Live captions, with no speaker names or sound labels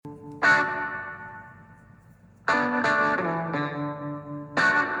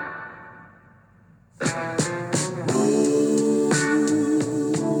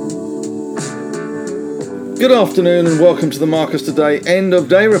Good afternoon and welcome to the Marcus Today End of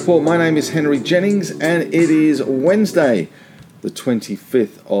Day Report. My name is Henry Jennings and it is Wednesday, the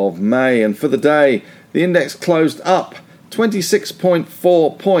 25th of May. And for the day, the index closed up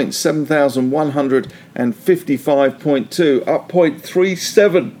 26.4 points, 7,155.2, up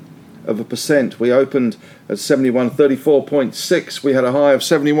 0.37%. We opened at 7134.6. We had a high of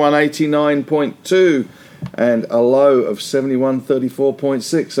 7189.2 and a low of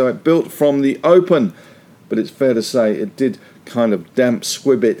 7134.6. So it built from the open. But it's fair to say it did kind of damp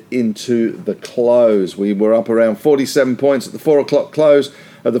squib it into the close. We were up around 47 points at the 4 o'clock close.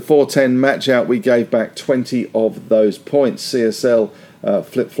 At the 4:10 match out, we gave back 20 of those points. CSL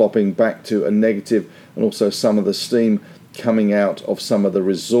flip-flopping back to a negative, and also some of the steam coming out of some of the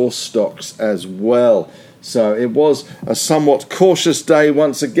resource stocks as well. So it was a somewhat cautious day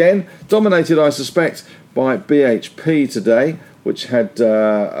once again, dominated, I suspect, by BHP today, which had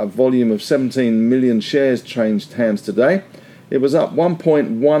a volume of 17 million shares changed hands today. It was up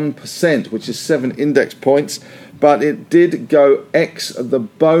 1.1%, which is 7 index points, but it did go X the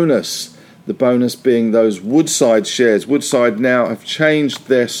bonus being those Woodside shares. Woodside now have changed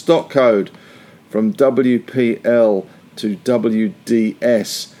their stock code from WPL to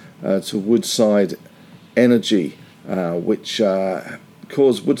WDS to Woodside Energy, which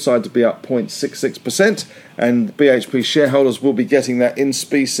caused Woodside to be up 0.66%, and BHP shareholders will be getting that in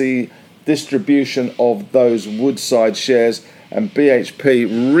specie distribution of those Woodside shares, and BHP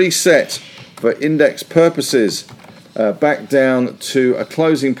reset for index purposes back down to a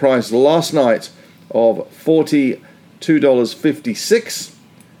closing price last night of $42.56,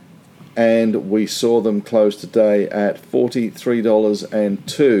 and we saw them close today at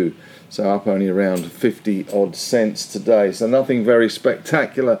 $43.02. So up only around 50 odd cents today. So nothing very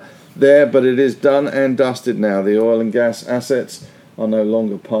spectacular there, but it is done and dusted now. The oil and gas assets are no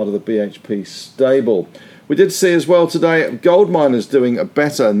longer part of the BHP stable. We did see as well today gold miners doing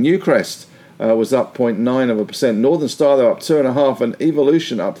better. Newcrest was up 0.9%. Northern Star though up 2.5%, and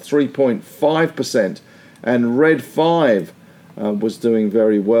Evolution up 3.5%. And Red 5 was doing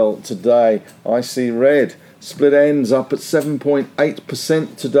very well today. I see Red split ends up at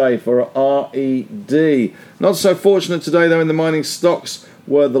 7.8% today for RED. Not so fortunate today though in the mining stocks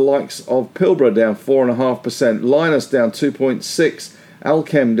were the likes of Pilbara down 4.5%, Lynas down 2.6%,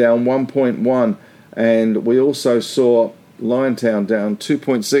 Alchem down 1.1%, and we also saw Liontown down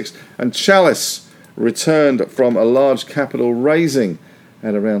 2.6%, and Chalice returned from a large capital raising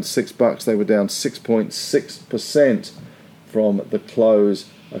at around $6. They were down 6.6% from the close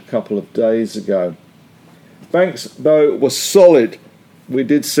a couple of days ago. Banks, though, were solid. We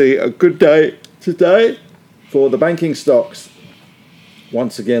did see a good day today for the banking stocks.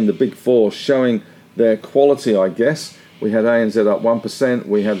 Once again, the big four showing their quality, I guess. We had ANZ up 1%.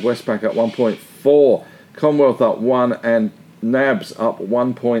 We had Westpac up 1.4%. Commonwealth up 1%. And NABs up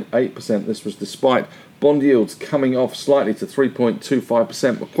 1.8%. This was despite bond yields coming off slightly to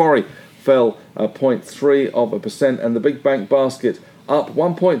 3.25%. Macquarie fell 0.3%. And the big bank basket up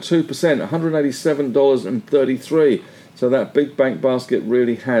 1.2%, $187.33. So that big bank basket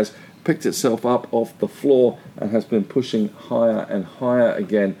really has picked itself up off the floor and has been pushing higher and higher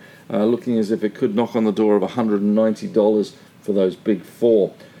again, looking as if it could knock on the door of $190 for those big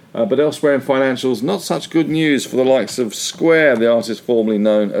four. But elsewhere in financials, not such good news for the likes of Square, the artist formerly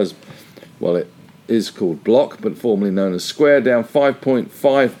known as, well, it is called Block, but formerly known as Square, down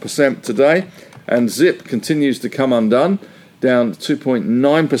 5.5% today. And Zip continues to come undone, down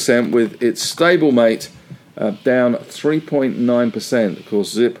 2.9%, with its stablemate down 3.9%. Of course,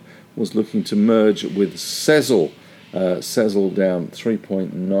 Zip was looking to merge with Sezzle. Sezzle down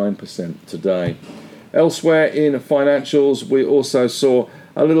 3.9% today. Elsewhere in financials, we also saw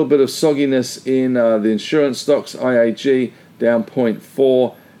a little bit of sogginess in the insurance stocks. IAG down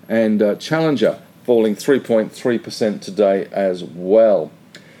 0.4%, and Challenger falling 3.3% today as well.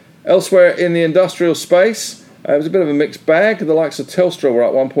 Elsewhere in the industrial space, it was a bit of a mixed bag. The likes of Telstra were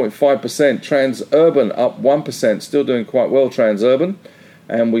up 1.5%. Transurban up 1%, still doing quite well, Transurban.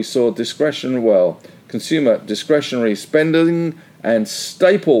 And we saw consumer discretionary spending and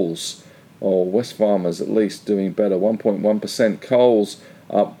staples, or Wesfarmers at least, doing better, 1.1%. Coles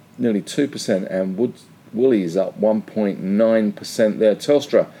up nearly 2%, and Woolies up 1.9% there.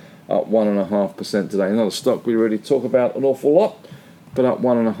 Telstra up 1.5% today. Not a stock we really talk about an awful lot, but up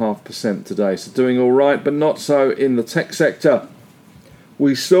 1.5% today. So doing all right, but not so in the tech sector.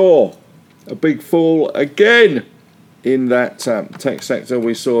 We saw a big fall again in that tech sector.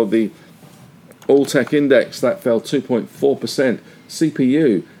 We saw the All Tech Index, that fell 2.4%.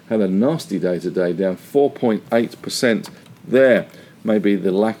 CPU had a nasty day today, down 4.8% there. maybe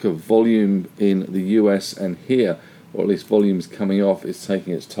the lack of volume in the US and here, or at least volumes coming off, is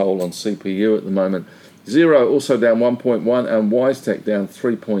taking its toll on CPU at the moment. Xero also down 1.1% and WiseTech down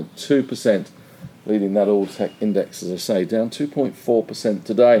 3.2%, leading that all tech index, as I say, down 2.4%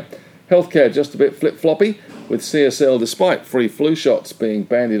 today. Healthcare just a bit flip-floppy, with CSL, despite free flu shots being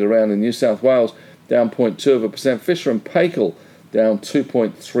bandied around in New South Wales, down 0.2%. Fisher & Paykel down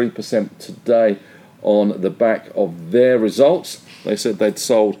 2.3% today on the back of their results. They said they'd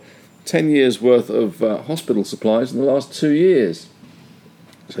sold 10 years' worth of hospital supplies in the last 2 years.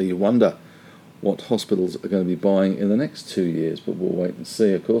 So you wonder what hospitals are going to be buying in the next 2 years, but we'll wait and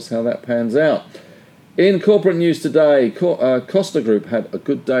see, of course, how that pans out. In corporate news today, Costa Group had a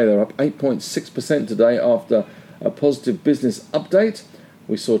good day. They're up 8.6% today after a positive business update.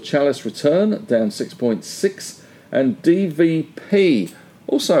 We saw Chalice return down 6.6%, and DVP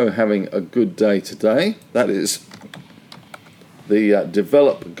also having a good day today. That is the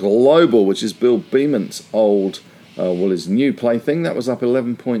Develop Global, which is Bill Beamon's his new plaything. That was up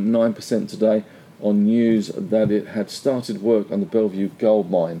 11.9% today on news that it had started work on the Bellevue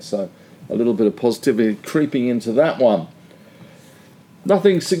gold mine. So a little bit of positivity creeping into that one.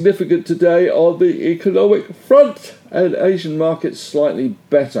 Nothing significant today on the economic front, and Asian markets slightly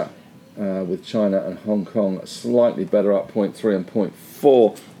better, with China and Hong Kong slightly better, up 0.3 and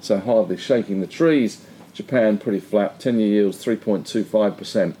 0.4, so hardly shaking the trees. Japan pretty flat, 10-year yields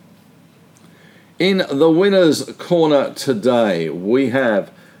 3.25%. In the winners' corner today, we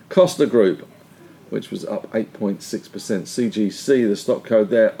have Costa Group, which was up 8.6%. CGC, the stock code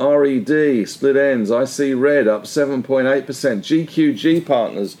there. RED, split ends. IC Red, up 7.8%. GQG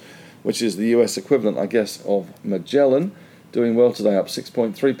Partners, which is the US equivalent, I guess, of Magellan, doing well today, up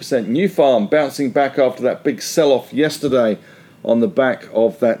 6.3%. Nufarm, bouncing back after that big sell-off yesterday on the back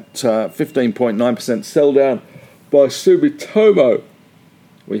of that 15.9% sell-down by Sumitomo.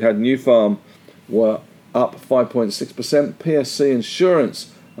 We had Nufarm were up 5.6%. PSC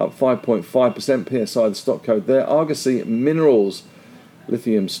Insurance up 5.5%. PSI, the stock code there. Argosy Minerals,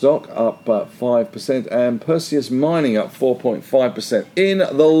 lithium stock, up 5%. And Perseus Mining up 4.5%. In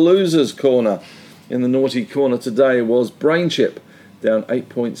the losers' corner, in the naughty corner today, was BrainChip, down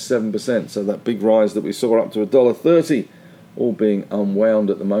 8.7%. So that big rise that we saw up to $1.30, all being unwound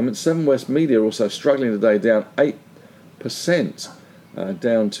at the moment. Seven West Media also struggling today, down 8%.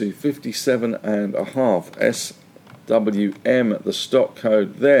 Down to 57.5. SWM, the stock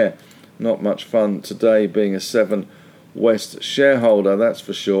code there. Not much fun today being a 7 West shareholder, that's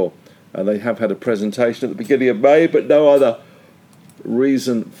for sure. They have had a presentation at the beginning of May, but no other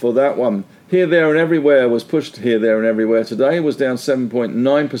reason for that one. Here, There and Everywhere was pushed Here, There and Everywhere today, was down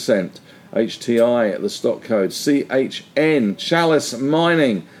 7.9%. HTI, the stock code. CHN, Chalice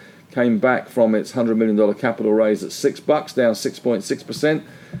Mining, came back from its $100 million capital raise at $6, down 6.6%.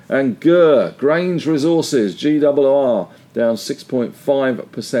 And Grange Resources, GRR, down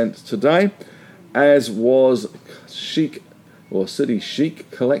 6.5% today, as was City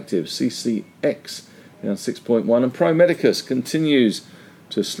Chic Collective, CCX, down 6.1%. And Pro Medicus continues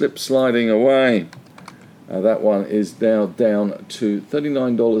to slip sliding away. That one is now down to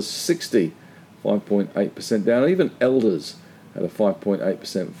 $39.60, 5.8% down. Even Elders had a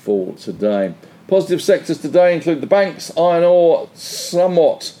 5.8% fall today. Positive sectors today include the banks, iron ore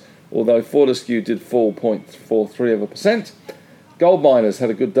somewhat, although Fortescue did fall 0.43%. Gold miners had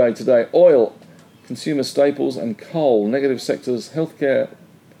a good day today. Oil, consumer staples and coal. Negative sectors, healthcare,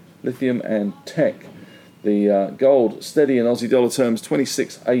 lithium and tech. The gold steady in Aussie dollar terms,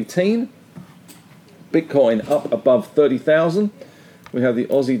 26.18. Bitcoin up above 30,000. We have the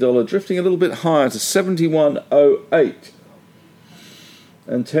Aussie dollar drifting a little bit higher to 71.08.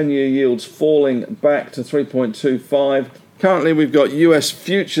 And 10-year yields falling back to 3.25. Currently, we've got US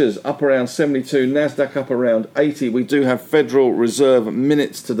futures up around 72, Nasdaq up around 80. We do have Federal Reserve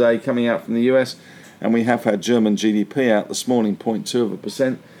minutes today coming out from the US, and we have had German GDP out this morning,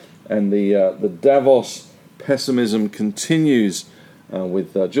 0.2%. And the Davos pessimism continues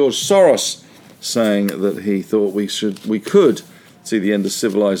with George Soros saying that he thought we could see the end of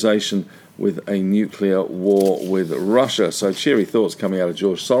civilization with a nuclear war with Russia. So cheery thoughts coming out of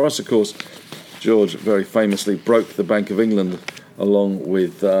George Soros. Of course, George very famously broke the Bank of England along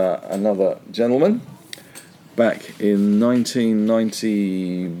with another gentleman back in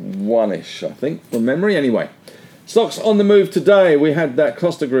 1991-ish, I think, from memory. Anyway, stocks on the move today. We had that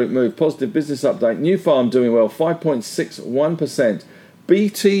Costa Group move, positive business update. Nufarm doing well, 5.61%.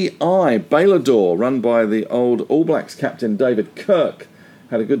 BTI, Bailador, run by the old All Blacks captain David Kirk,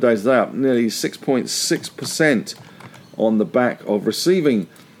 had a good day today, up nearly 6.6% on the back of receiving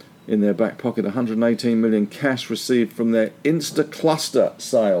in their back pocket. 118 million cash received from their Instacluster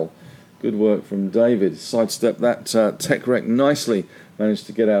sale. Good work from David. Sidestepped that tech wreck nicely. Managed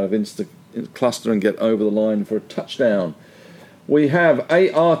to get out of Instacluster and get over the line for a touchdown. We have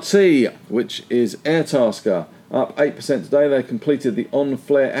ART, which is Airtasker, up 8% today. They completed the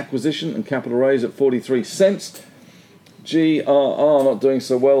On-Flare acquisition and capital raise at 43 cents. GRR not doing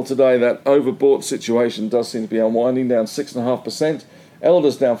so well today. That overbought situation does seem to be unwinding, down 6.5%.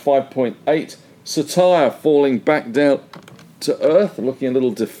 Elders down 5.8%. Satire falling back down to earth, looking a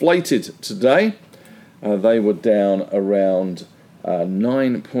little deflated today. They were down around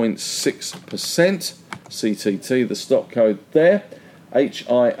 9.6%. CTT, the stock code there.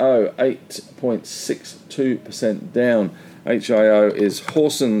 HIO 8.62% down. HIO is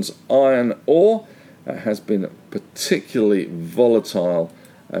Horsens Iron Ore. Has been particularly volatile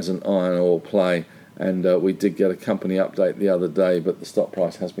as an iron ore play, and we did get a company update the other day, but the stock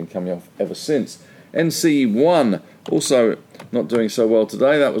price has been coming off ever since. NC1 also not doing so well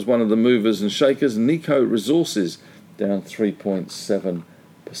today. That was one of the movers and shakers. Nico Resources down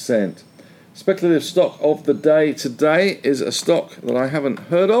 3.7%. Speculative stock of the day today is a stock that I haven't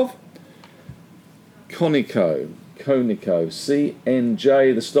heard of. Conico,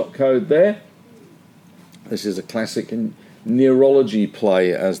 CNJ, the stock code there. This is a classic neurology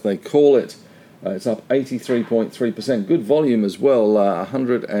play, as they call it. It's up 83.3%. Good volume as well.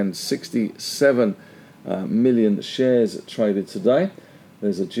 167 million shares traded today.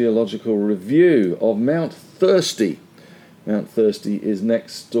 There's a geological review of Mount Thirsty. Mount Thirsty is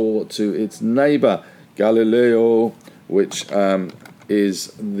next door to its neighbour, Galileo, which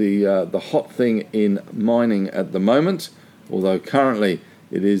is the hot thing in mining at the moment, although currently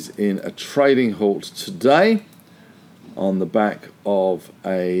it is in a trading halt today on the back of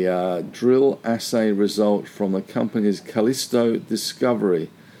a drill assay result from the company's Callisto discovery,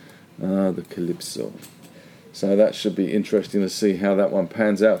 the Calypso. So that should be interesting to see how that one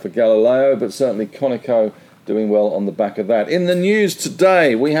pans out for Galileo, but certainly Conoco doing well on the back of that. In the news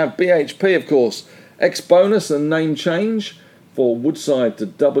today, we have BHP, of course, ex-bonus and name change for Woodside to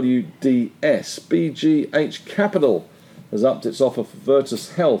WDS. BGH Capital has upped its offer for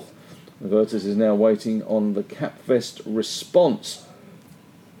Virtus Health. Virtus is now waiting on the CapVest response.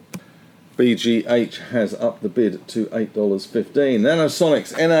 BGH has upped the bid to $8.15.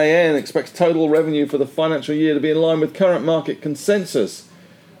 Nanosonics, NAN, expects total revenue for the financial year to be in line with current market consensus.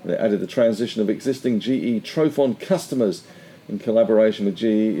 They added the transition of existing GE Trophon customers in collaboration with GE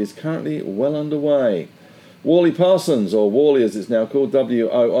is currently well underway. Worley Parsons, or Worley as it's now called,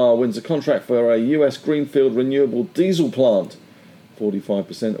 WOR, wins a contract for a US greenfield renewable diesel plant.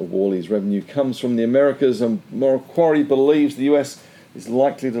 45% of Worley's revenue comes from the Americas, and Macquarie believes the US is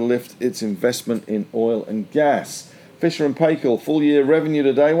likely to lift its investment in oil and gas. Fisher & Paykel, full-year revenue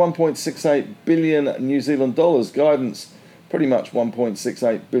today, 1.68 billion New Zealand dollars. Guidance, pretty much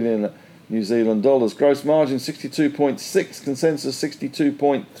 1.68 billion New Zealand dollars. Gross margin, 62.6, consensus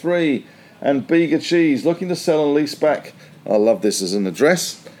 62.3. And Bega Cheese, looking to sell and lease back. I love this as an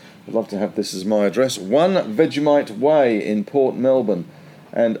address. I'd love to have this as my address. 1 Vegemite Way in Port Melbourne.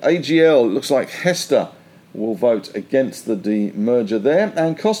 And AGL, looks like Hester will vote against the demerger there.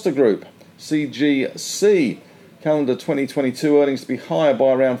 And Costa Group, CGC, calendar 2022 earnings to be higher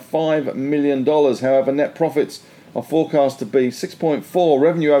by around $5 million. However, net profits are forecast to be 6.4.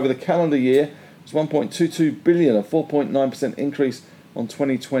 Revenue over the calendar year was 1.22 billion, a 4.9% increase on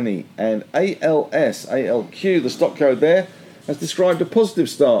 2020. And ALQ, the stock code there, has described a positive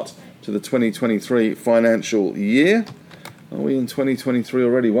start to the 2023 financial year. Are we in 2023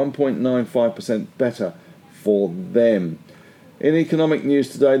 already? 1.95% better for them. In economic news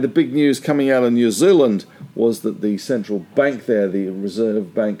today, the big news coming out of New Zealand was that the central bank there, the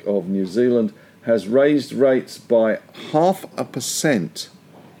Reserve Bank of New Zealand, has raised rates by 0.5%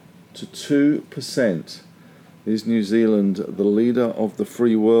 to 2%. Is New Zealand the leader of the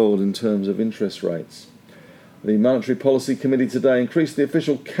free world in terms of interest rates? The Monetary Policy Committee today increased the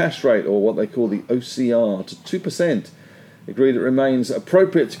official cash rate, or what they call the OCR, to 2%. Agreed it remains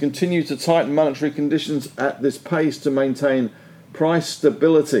appropriate to continue to tighten monetary conditions at this pace to maintain price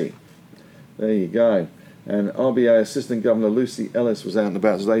stability. There you go. And RBA Assistant Governor Lucy Ellis was out and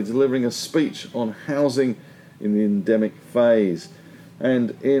about today delivering a speech on housing in the endemic phase.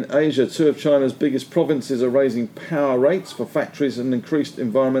 And in Asia, 2 of China's biggest provinces are raising power rates for factories and increased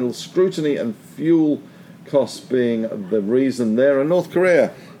environmental scrutiny, and fuel costs being the reason there. And North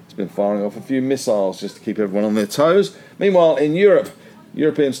Korea has been firing off a few missiles just to keep everyone on their toes. Meanwhile, in Europe,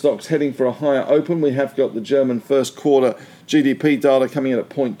 European stocks heading for a higher open. We have got the German first quarter GDP data coming in at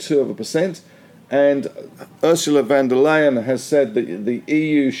 0.2%. And Ursula von der Leyen has said that the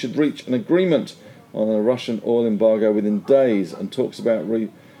EU should reach an agreement on a Russian oil embargo within days, and talks about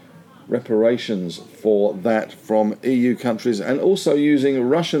reparations for that from EU countries, and also using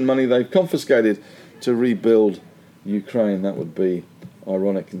Russian money they've confiscated to rebuild Ukraine. That would be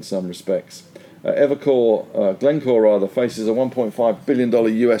ironic in some respects. Glencore faces a $1.5 billion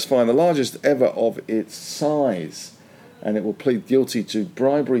US fine, the largest ever of its size, and it will plead guilty to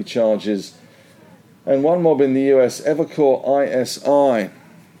bribery charges. And one mob in the US, Evercore ISI,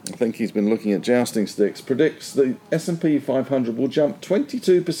 I think he's been looking at jousting sticks, predicts the S&P 500 will jump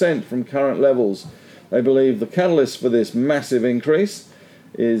 22% from current levels. They believe the catalyst for this massive increase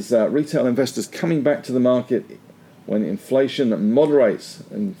is retail investors coming back to the market when inflation moderates.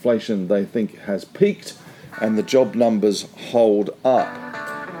 Inflation, they think, has peaked and the job numbers hold up.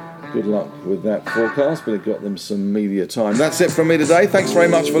 Good luck with that forecast, but it got them some media time. That's it from me today. Thanks very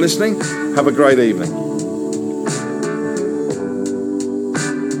much for listening. Have a great evening.